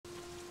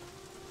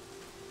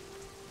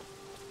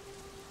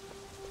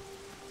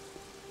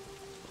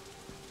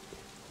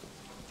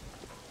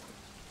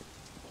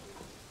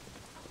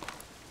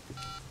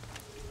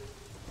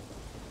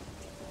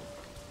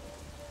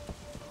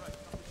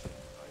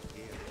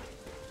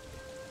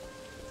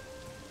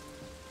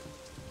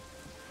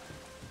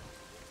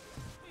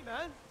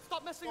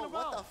stop messing Yo, around.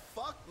 what the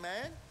fuck,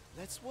 man?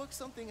 Let's work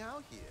something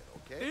out here,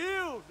 okay?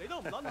 Deal. They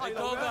don't run Hey, like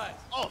DogEyes.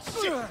 Oh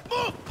shit!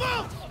 Move!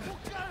 Move!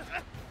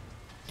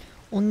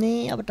 Oh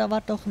nee, aber da war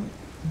doch ein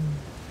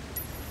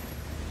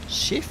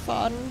Schiff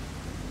an.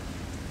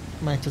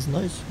 Meint das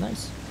nice,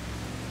 nice.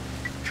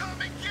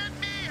 Come and get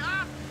me,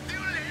 huh? You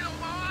little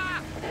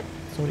boy!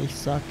 So, ich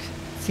sag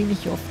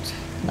ziemlich oft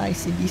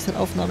nice in dieser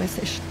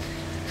Aufnahmesession.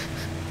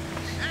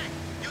 Hey,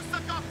 you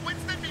suck off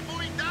Winston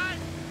before he died?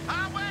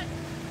 Huh, wait?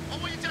 Or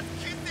were you just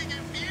kissing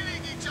and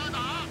feeling each other,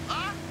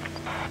 huh?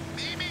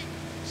 Mimi,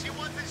 she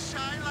wasn't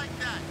shy like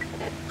that.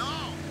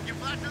 No, you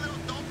flashed a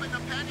little dope and the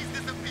panties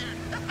disappeared.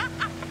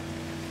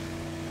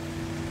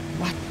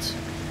 What?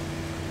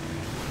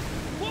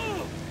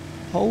 Whoa.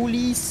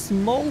 Holy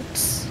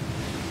smokes!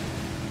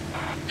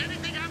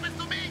 Anything happens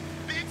to me,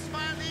 Big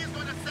Smiley is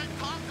going to send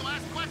Tom to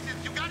ask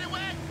questions. You got it,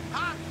 Wei?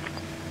 Huh?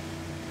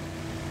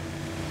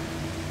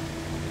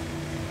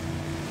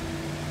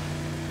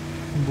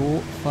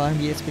 Wo fahren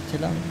wir jetzt bitte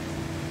lang?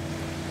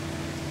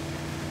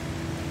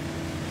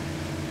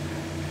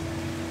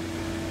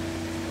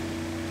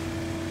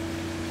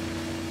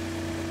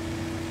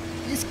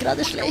 Ist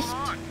gerade schlecht.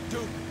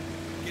 Dude,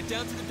 get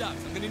down to the docks.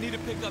 I'm gonna need a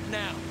pickup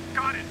now.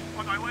 Got it.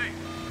 On my way.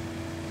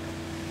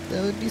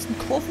 Da ist diesen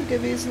Koffer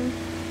gewesen.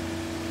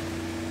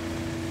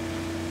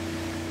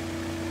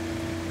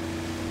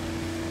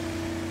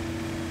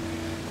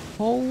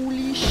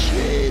 Holy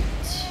shit.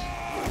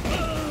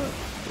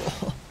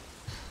 Oh.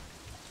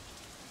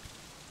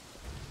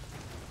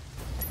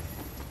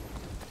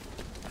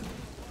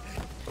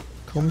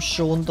 Komm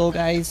schon,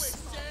 DogEyes.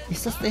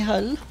 Ist das der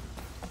Hell?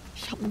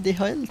 Ich habe einen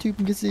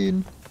DHL-Typen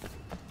gesehen.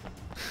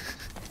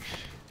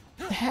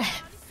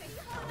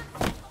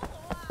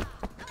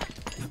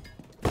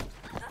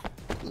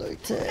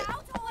 Leute.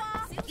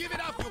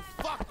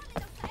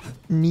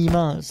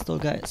 Niemals,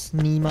 DogEyes.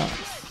 Niemals.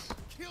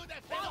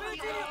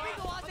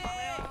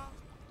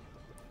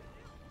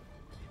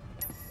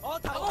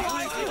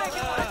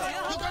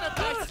 You gonna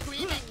die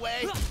screaming,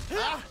 Wei?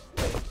 Huh?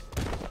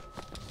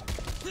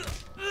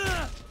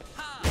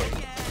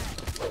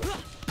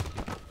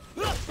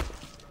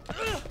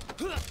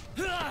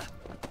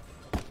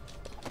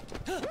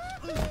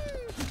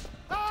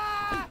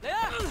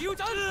 You're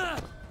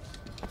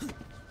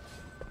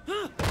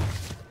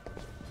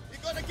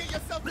gonna get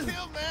yourself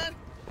killed, man.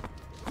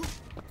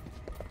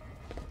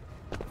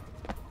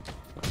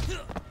 You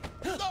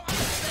don't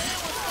understand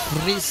what's going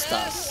on, Friss man.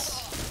 das.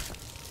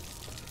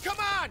 Come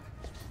on!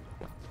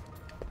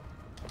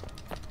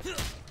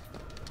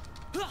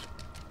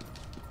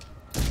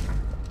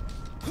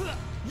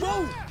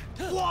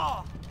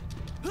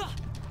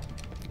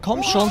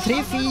 Komm schon,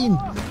 triff ihn!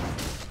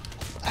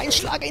 Ein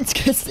Schlag ins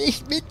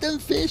Gesicht mit dem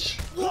Fisch!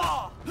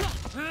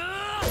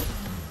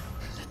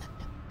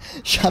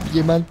 Ich habe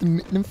jemanden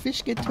mit einem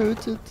Fisch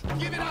getötet.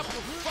 Give it up,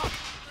 you fuck!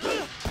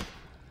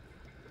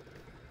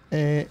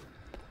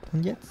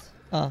 Und jetzt?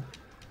 Ah.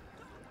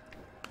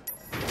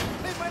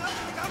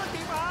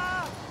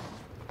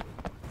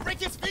 Break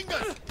his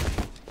fingers!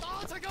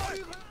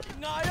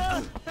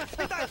 Neue.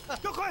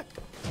 Go quick.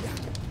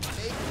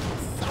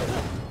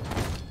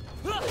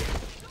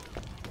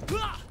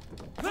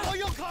 Oh,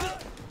 you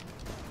cut.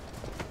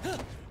 Get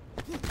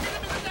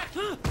him in the neck.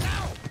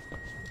 Now.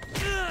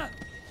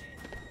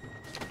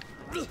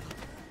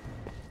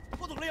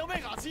 我同你有咩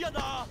牙齒印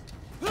啊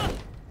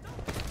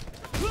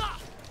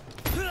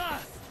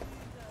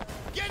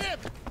Get him!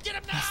 Get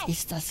him now! Was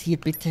ist das hier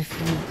bitte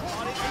für...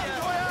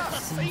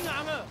 死硬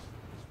啊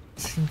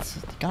Das sind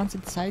die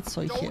ganze Zeit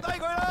做 solche 低佢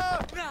啦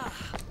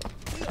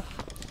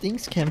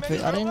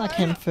Dingskämpfe,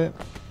 Arena-Kämpfe.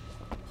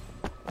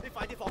 你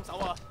快啲放手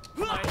啊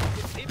唔係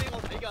要死俾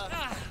我睇㗎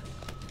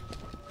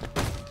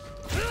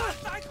殺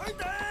晒佢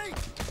哋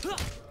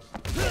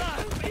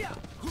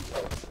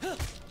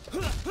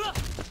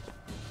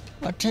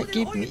Warte,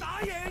 gib mir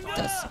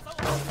das.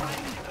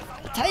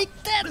 Take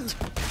that!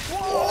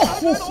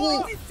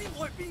 Oh,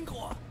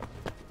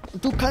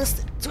 du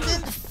kannst zu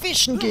den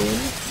Fischen gehen.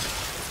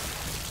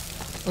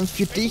 Und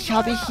für dich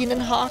habe ich hier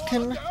einen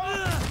Haken.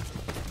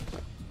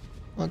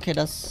 Okay,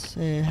 das,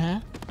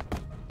 hä?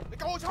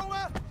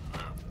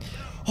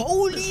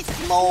 Holy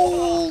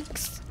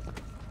smokes!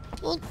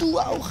 Und du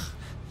auch.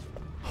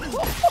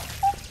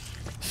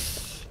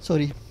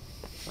 Sorry.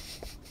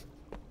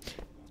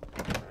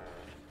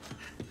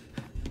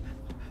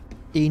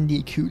 In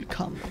die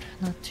Kühlkammer,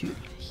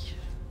 natürlich.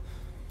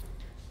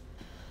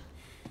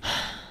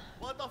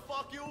 What the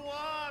fuck you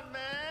want,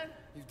 man?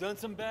 You've done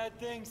some bad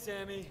things,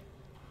 Sammy.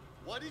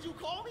 What did you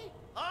call me?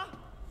 Huh?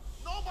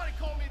 Nobody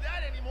call me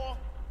that anymore.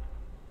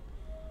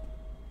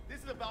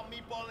 This is about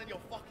me balling your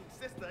fucking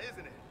sister,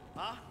 isn't it?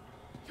 Huh?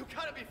 You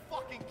gotta be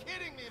fucking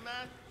kidding me,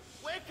 man.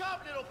 Wake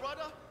up, little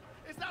brother.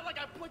 It's not like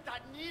I put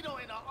that needle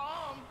in her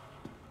arm.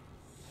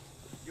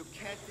 You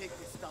can't take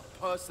this stuff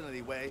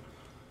personally, Wei.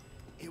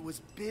 It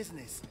was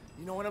business.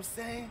 You know what I'm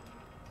saying?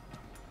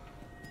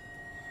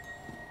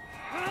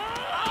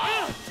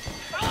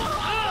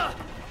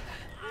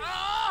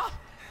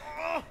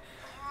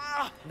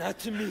 Not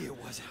to me, it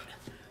wasn't.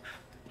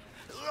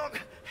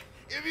 Look,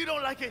 if If you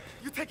don't like it,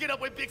 you take it up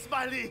with Big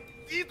Smiley.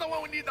 He's the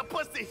one who needs the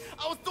pussy.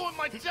 I was doing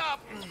my job.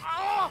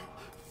 Oh,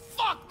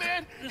 fuck,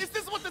 man. Is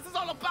this what this is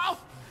all about?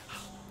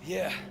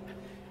 Yeah.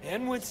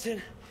 And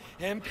Winston.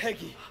 And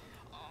Peggy.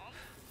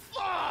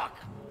 Fuck!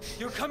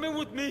 You're coming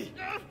with me.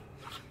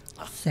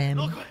 Sam.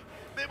 Look,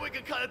 maybe we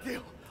can cut a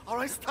deal. All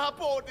right, stop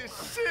all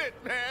this shit,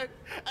 man.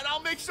 And I'll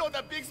make sure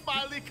that Big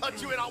Smiley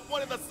cuts you in on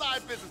one of the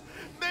side business.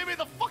 Maybe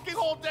the fucking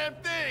whole damn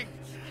thing.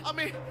 I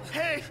mean,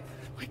 hey,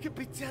 we could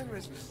be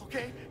generous,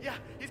 okay? Yeah,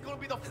 he's gonna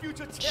be the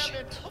future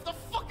chairman of the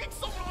fucking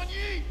Solomon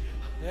Yi.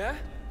 Yeah?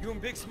 You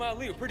and Big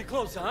Smiley are pretty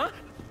close, huh?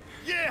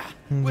 Yeah,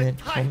 we're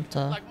Jetzt tight, kommt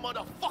er. like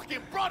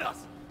motherfucking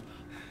brothers.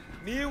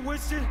 Me and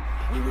Winston,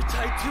 we were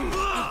tight too.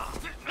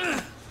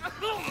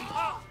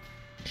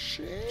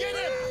 Shit.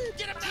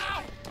 Get him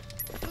now!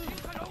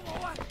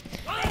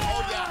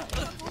 Oh yeah,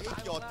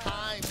 take your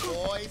time,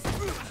 boys.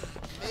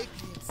 Make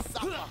him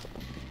suffer.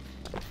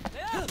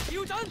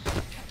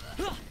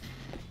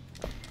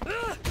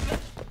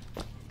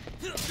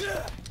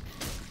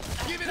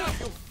 Give it up,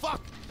 you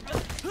fuck!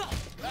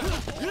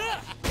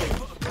 Yeah,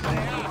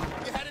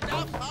 you had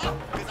enough, huh?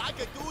 Because I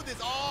could do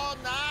this all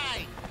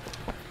night.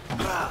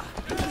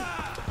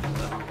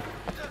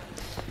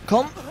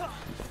 Komm.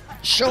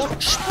 Schon,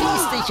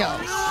 spieß dich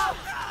aus.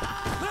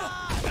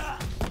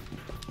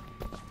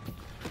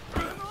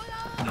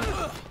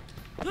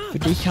 Für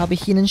dich habe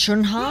ich ihnen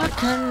schon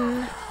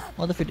Haken.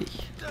 Oder für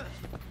dich.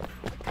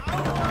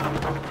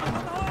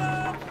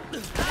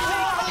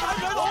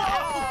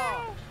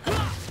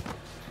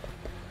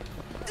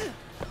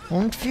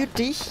 Und für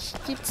dich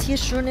gibt's hier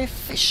schöne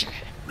Fische.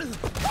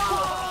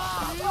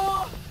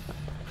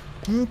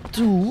 Und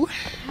du?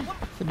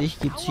 Für dich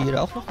gibt's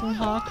hier auch noch einen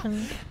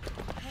Haken.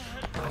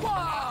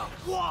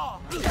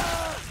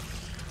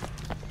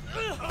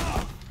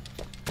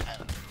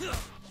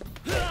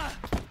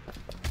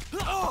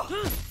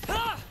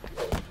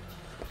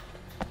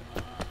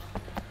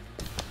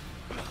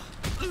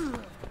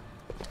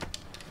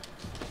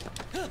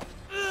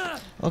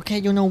 Okay,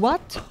 you know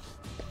what?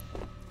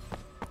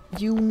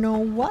 You know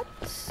what?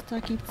 Da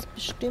gibt's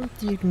bestimmt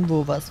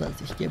irgendwo was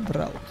ich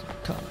gebrauchen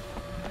kann.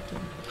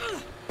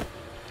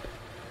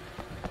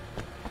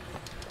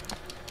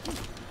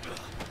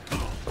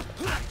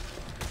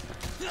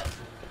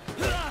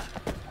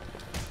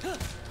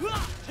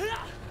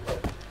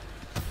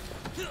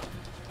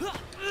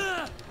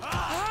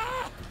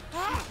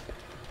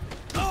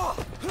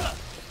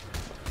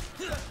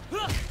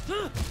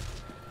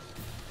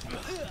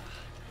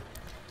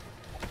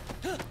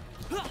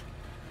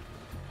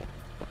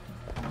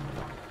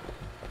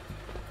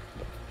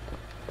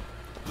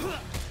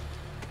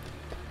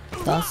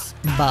 Das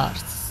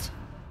war's.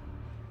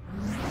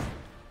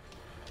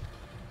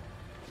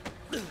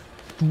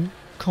 Du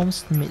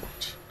kommst mit.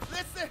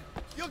 Listen,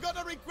 you're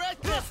gonna regret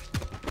this.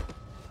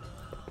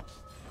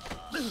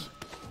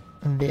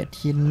 Werd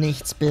hier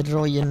nichts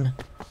bereuen.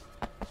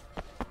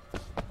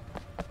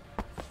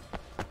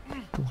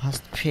 Du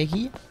hast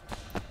Peggy,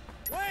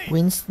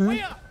 Winston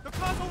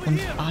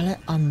und alle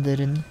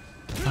anderen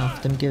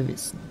auf dem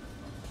Gewissen.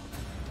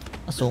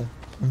 Achso,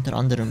 unter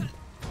anderem.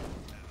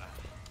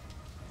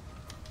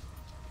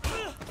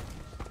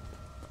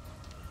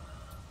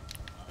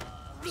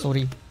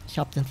 Sorry, ich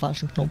habe den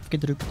falschen Knopf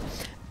gedrückt.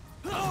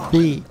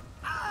 B.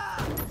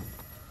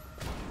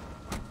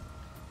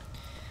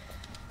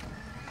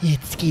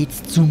 Jetzt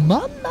geht's zu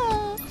Mama.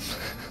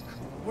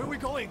 Where are we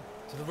going?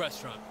 To the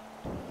restaurant.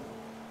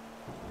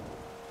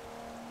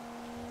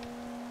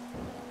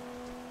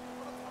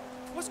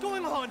 What's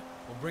going on?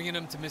 We're bringing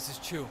him to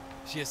Mrs. Chu.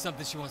 She has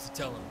something she wants to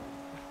tell him.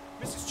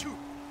 Mrs. Chu.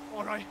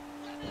 All right.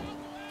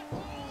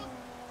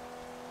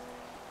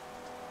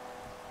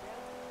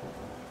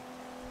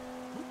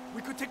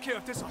 We could take care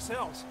of this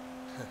ourselves.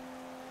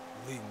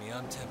 Believe me,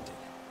 I'm tempted.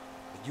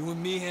 But you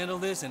and me handle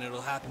this and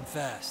it'll happen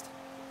fast.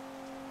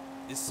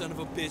 This son of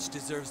a bitch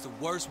deserves the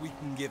worst we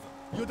can give him.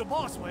 You're the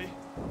boss, Wei.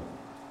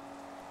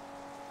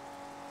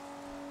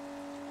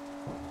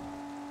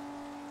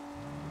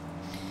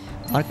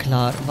 War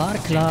klar, war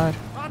klar.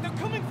 They're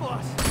coming for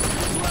us.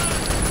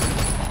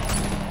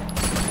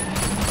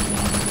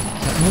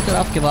 Ich hab nur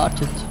darauf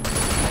gewartet.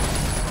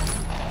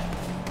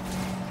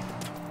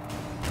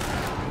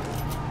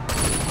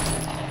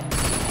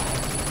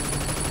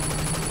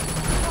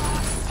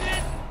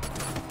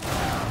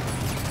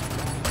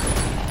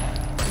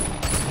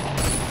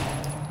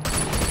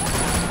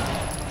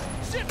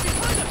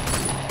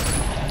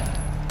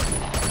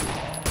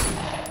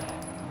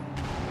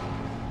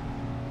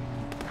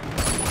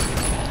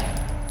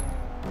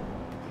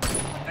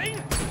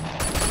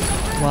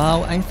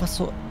 Wow, einfach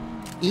so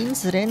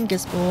ins Rennen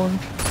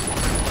gespawnt.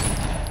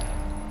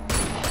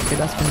 Okay,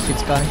 das finde ich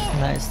jetzt gar nicht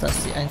nice,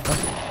 dass sie einfach,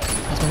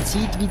 dass man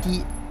sieht, wie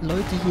die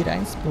Leute hier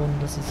reinspawnen.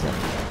 Das ist ja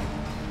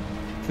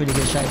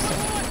völlige Scheiße.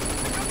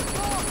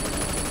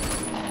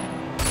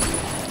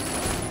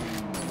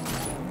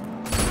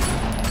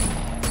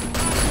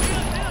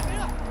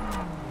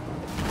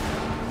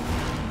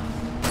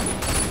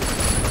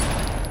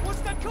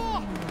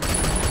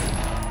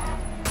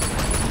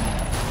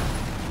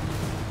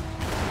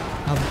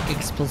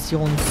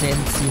 Explosionen sehen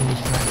ziemlich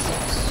nice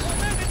aus.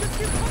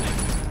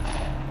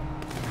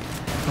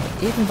 Aber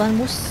irgendwann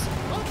muss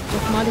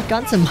doch mal die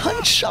ganze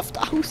Mannschaft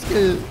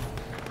ausgerottet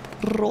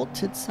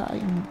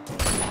sein.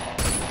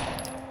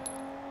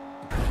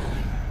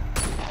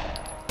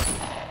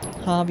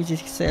 Ha, wie sie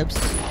sich selbst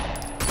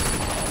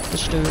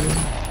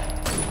zerstören.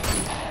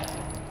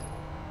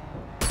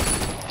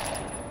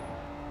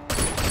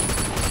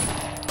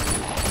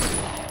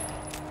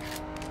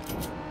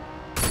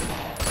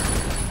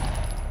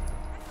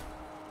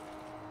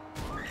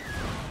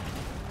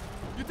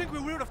 You think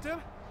we're rid of them?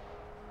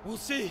 We'll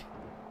see.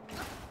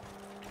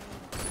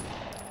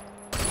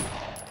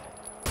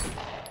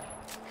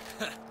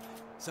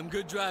 Some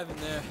good driving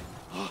there.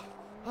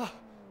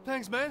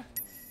 Thanks, man.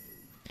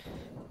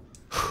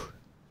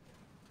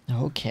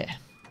 Okay.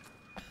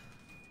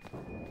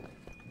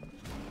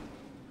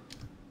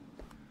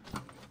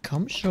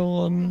 Komm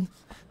schon.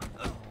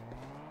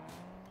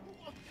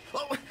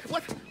 Oh,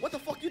 what the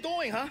fuck you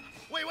doing, huh?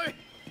 Wait.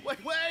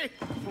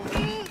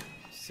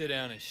 Sit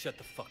down and shut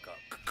the fuck up.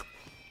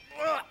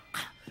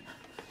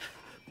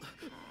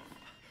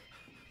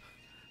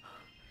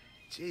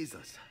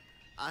 Jesus,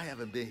 I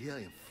haven't been here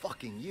in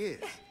fucking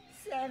years.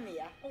 Sammy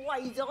啊，我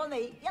為咗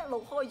你一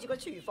路開住個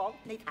廚房，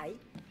你睇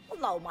我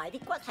留埋啲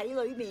骨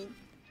喺裏面，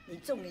你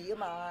中意噶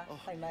嘛？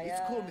係咪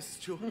It's 啊？ cool, Mrs.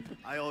 Chu.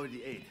 I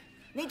already ate.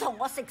 你同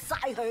我食晒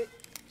佢，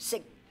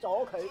食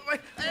咗佢。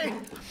Wait, hey,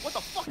 what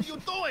the fuck are you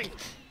doing?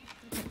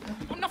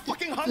 I'm not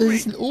fucking Das hungry.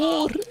 ist ein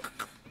Ohr.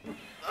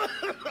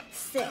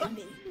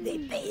 Sammy，你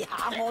避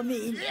下我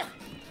面，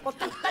我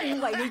特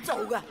登為你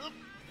做噶，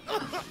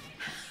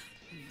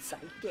唔使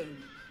驚。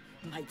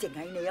唔係淨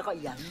係你一個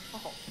人，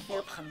你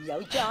個朋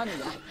友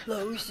Johnny 啊，老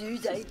鼠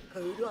仔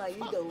佢都喺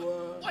度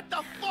啊！ What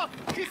the fuck?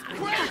 He's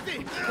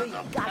crazy. 佢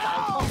而家就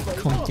喺湯裏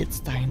Kommt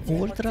jetzt dein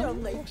Ohr 將 dran?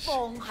 你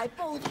放喺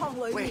煲湯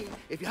裏 Wait, 面。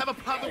 if you have a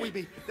problem with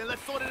me, then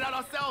let's sort it out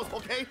ourselves,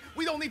 okay?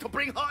 We don't need to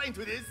bring her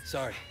into this.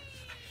 Sorry.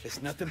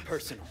 It's nothing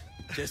personal.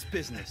 Just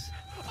business.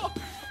 Oh,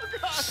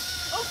 God.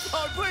 I'm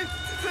sorry, please.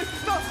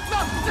 No.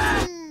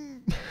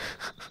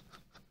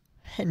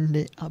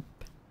 Hände ab.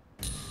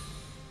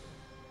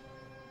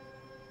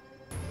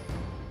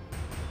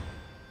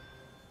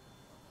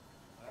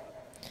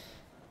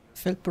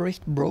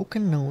 Feldbericht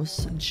Broken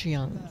Nose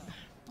Jiang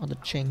oder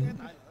Cheng.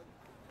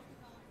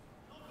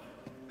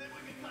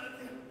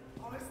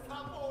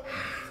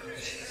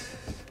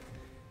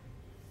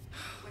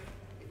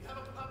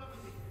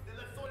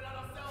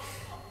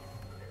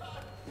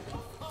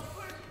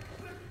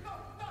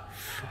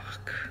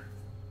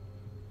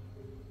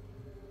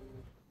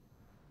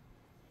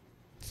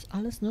 Ist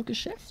alles nur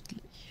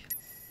geschäftlich.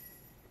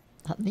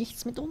 Hat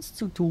nichts mit uns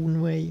zu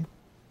tun, Wei.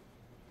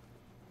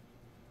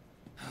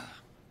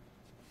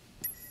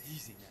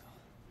 Easy now.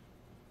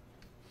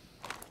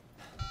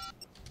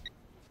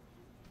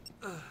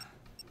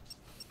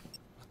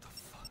 What the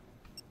fuck?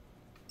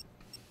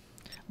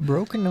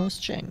 Broken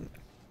Nose Cheng.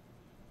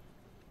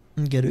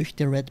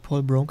 Gerüchte Red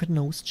Bull Broken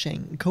Nose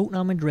Cheng.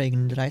 Codename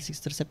Dragon, 30.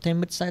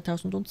 September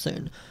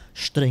 2010.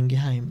 Streng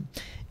geheim.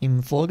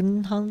 Im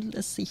Folgenden handelt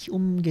es sich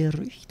um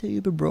Gerüchte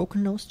über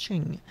Broken Nose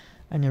Cheng,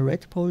 eine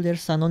Red Bull der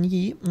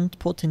Sanonji und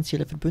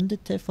potenzielle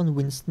Verbündete von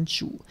Winston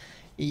Chu.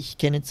 Ich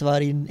kenne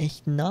zwar ihren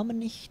echten Namen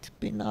nicht,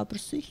 bin aber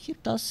sicher,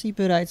 dass sie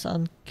bereits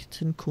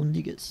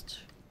aktenkundig ist.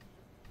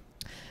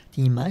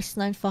 Die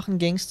meisten einfachen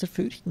Gangster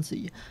fürchten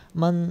sie.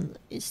 Man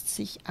ist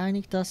sich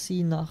einig, dass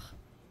sie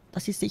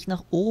sich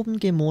nach oben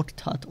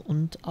gemordet hat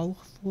und auch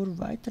vor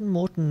weiteren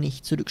Morden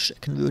nicht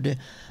zurückschrecken würde.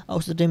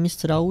 Außerdem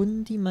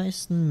misstrauen die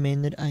meisten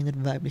Männer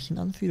einer weiblichen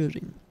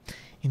Anführerin.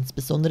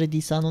 Insbesondere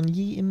die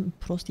Sanonji im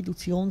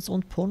Prostitutions-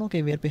 und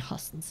Pornogewerbe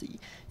hassen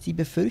sie. Sie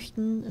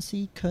befürchten,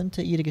 sie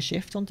könnte ihre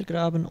Geschäfte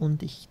untergraben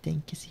und ich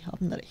denke, sie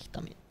haben recht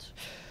damit.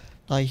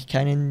 Da ich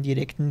keinen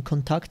direkten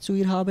Kontakt zu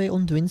ihr habe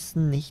und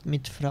Winston nicht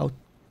mit Frauen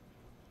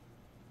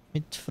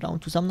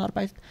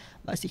zusammenarbeitet,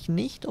 weiß ich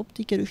nicht, ob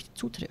die Gerüchte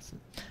zutreffen.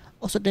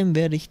 Außerdem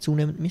werde ich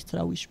zunehmend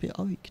misstrauisch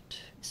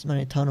beäugt. Ist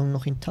meine Tarnung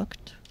noch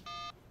intakt?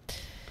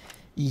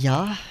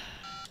 Ja,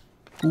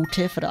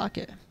 gute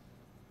Frage.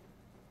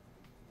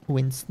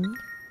 Winston?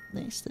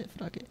 Nächste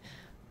Frage.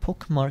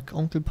 Pockmark,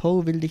 Onkel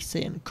Po will dich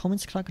sehen. Komm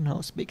ins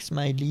Krankenhaus. Big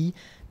Smiley,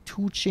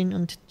 Tu Chin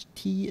und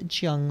Ti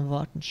Jiang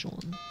warten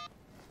schon.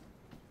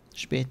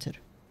 Später.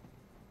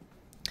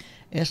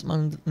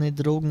 Erstmal eine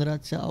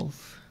Drogenrazzia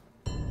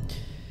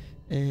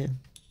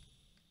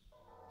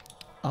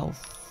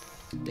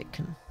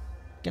aufdecken.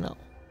 Genau.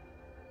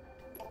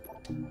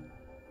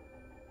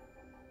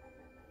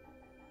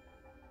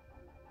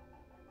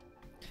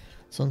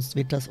 Sonst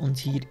wird das uns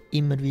hier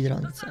immer wieder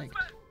angezeigt.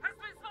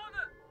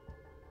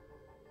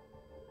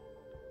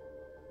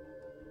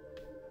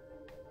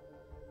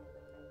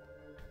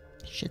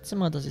 Ich schätze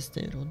mal, das ist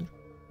der, oder?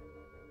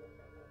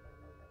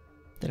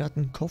 Der hat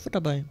einen Koffer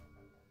dabei.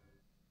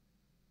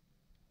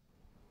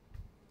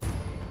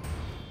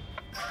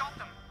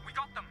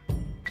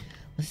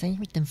 Was ist eigentlich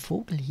mit dem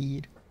Vogel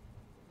hier?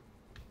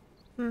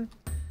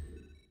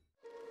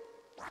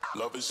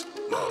 Love is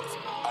love.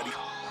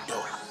 Yo.